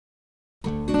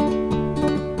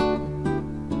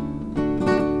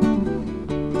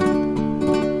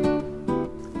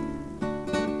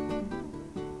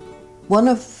one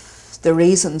of the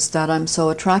reasons that I'm so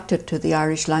attracted to the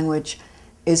Irish language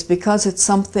is because it's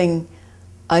something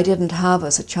I didn't have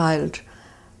as a child.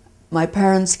 My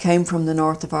parents came from the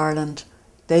north of Ireland.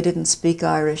 They didn't speak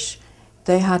Irish.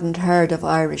 They hadn't heard of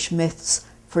Irish myths.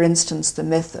 For instance, the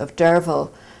myth of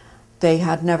Derval. They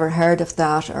had never heard of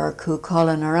that, or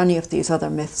Cuchulainn, or any of these other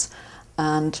myths.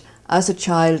 And as a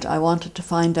child, I wanted to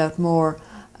find out more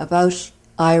about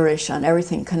Irish and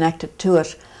everything connected to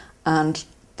it. And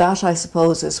that, I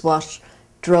suppose, is what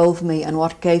drove me and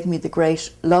what gave me the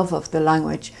great love of the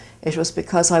language. It was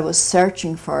because I was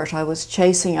searching for it. I was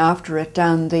chasing after it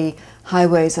down the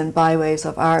highways and byways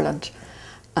of Ireland.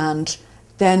 And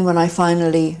then when I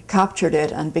finally captured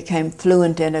it and became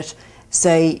fluent in it,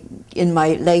 say in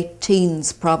my late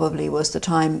teens probably was the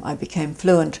time I became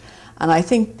fluent. And I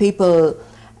think people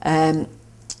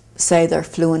say they're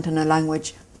fluent in a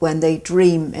language when they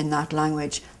dream in that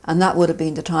language. And that would have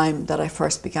been the time that I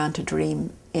first began to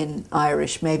dream in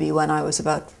Irish, maybe when I was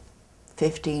about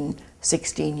 15,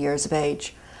 16 years of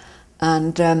age.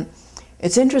 And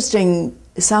it's interesting,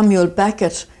 Samuel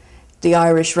Beckett, the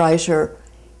Irish writer,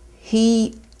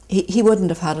 he wouldn't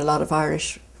have had a lot of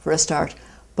Irish for a start,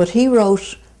 but he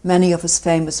wrote many of his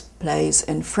famous plays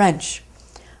in French.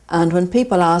 And when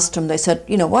people asked him, they said,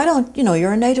 why don't,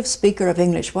 you're a native speaker of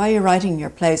English, why are you writing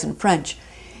your plays in French?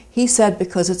 He said,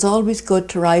 because it's always good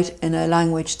to write in a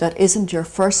language that isn't your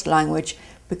first language,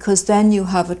 because then you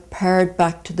have it pared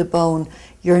back to the bone.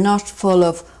 You're not full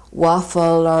of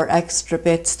waffle or extra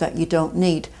bits that you don't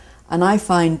need. And I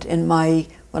find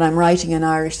when I'm writing in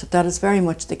Irish that is very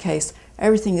much the case.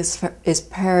 Everything is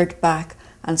pared back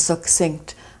and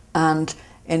succinct. And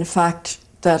in fact,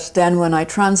 that then when I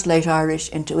translate Irish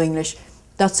into English,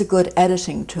 that's a good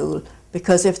editing tool,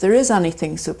 because if there is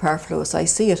anything superfluous, I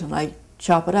see it and I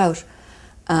chop it out.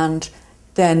 And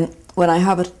then when I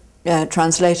have it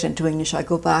translated into English, I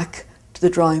go back to the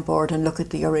drawing board and look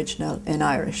at the original in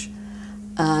Irish.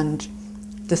 And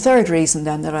the third reason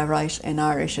then that I write in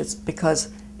Irish is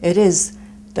because it is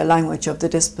the language of the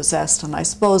dispossessed, and I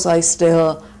suppose I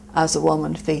still, as a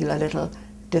woman, feel a little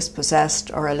dispossessed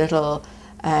or a little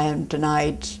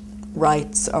denied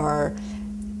rights, or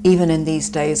even in these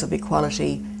days of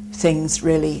equality, things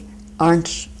really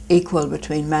aren't equal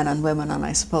between men and women, and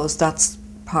I suppose that's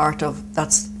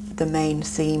the main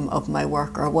theme of my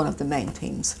work, or one of the main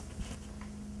themes.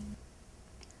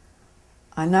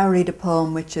 I now read a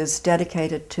poem which is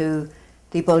dedicated to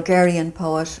the Bulgarian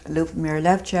poet Lyubomir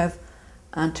Levchev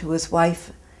and to his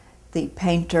wife, the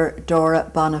painter Dora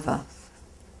Bonova.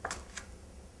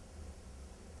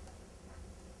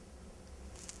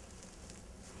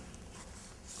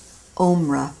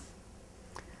 Omra.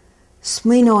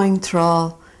 Sminoing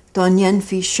thra, don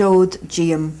yenfi showed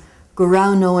giam,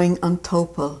 guraunoing an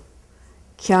topal.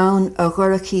 Ciaun a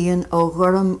guracian o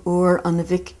gurum an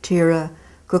victira,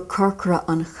 go kirkra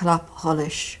an chlap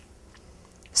holish.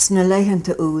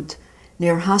 Snelehenta oud,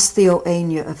 near hastio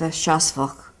ainia a ves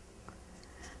shasvach.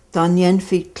 Don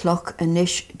yenfi clock a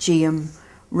nish giam,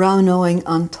 raunoing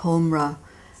an tomra,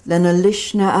 len a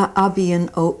lishna a abian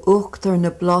o uchther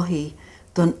na blohi,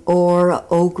 don or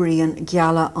ogrian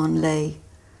giala an lay.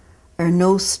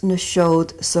 Nos na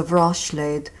showed sa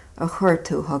vrashleid a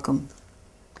churtu hugum.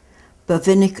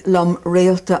 Bavinnic lum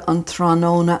realta an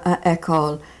tranona a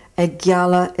ekal,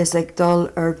 giala is dul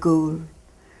gúl.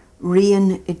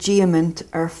 Rian giamint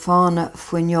fána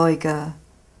fuinioiga.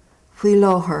 Fui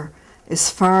láthar is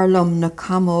farlum na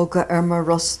camóga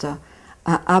marusta,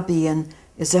 a abian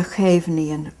is a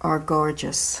chavnian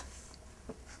gorgeous.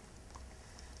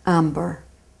 Amber.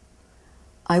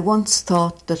 I once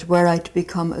thought that were I to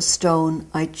become a stone,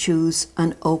 I'd choose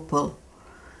an opal,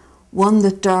 one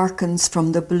that darkens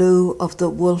from the blue of the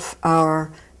wolf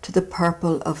hour to the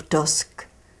purple of dusk.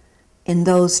 In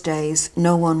those days,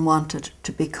 no one wanted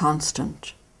to be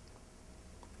constant.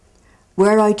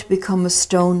 Were I to become a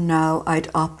stone now, I'd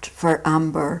opt for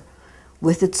amber,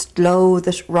 with its glow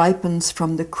that ripens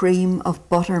from the cream of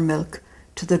buttermilk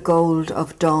to the gold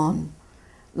of dawn,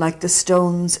 like the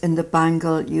stones in the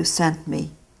bangle you sent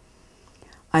me.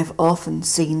 I've often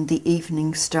seen the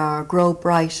evening star grow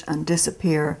bright and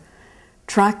disappear,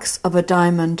 tracks of a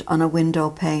diamond on a window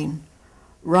pane.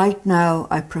 Right now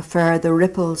I prefer the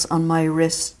ripples on my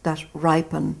wrist that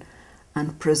ripen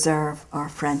and preserve our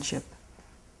friendship.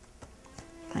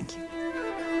 Thank you.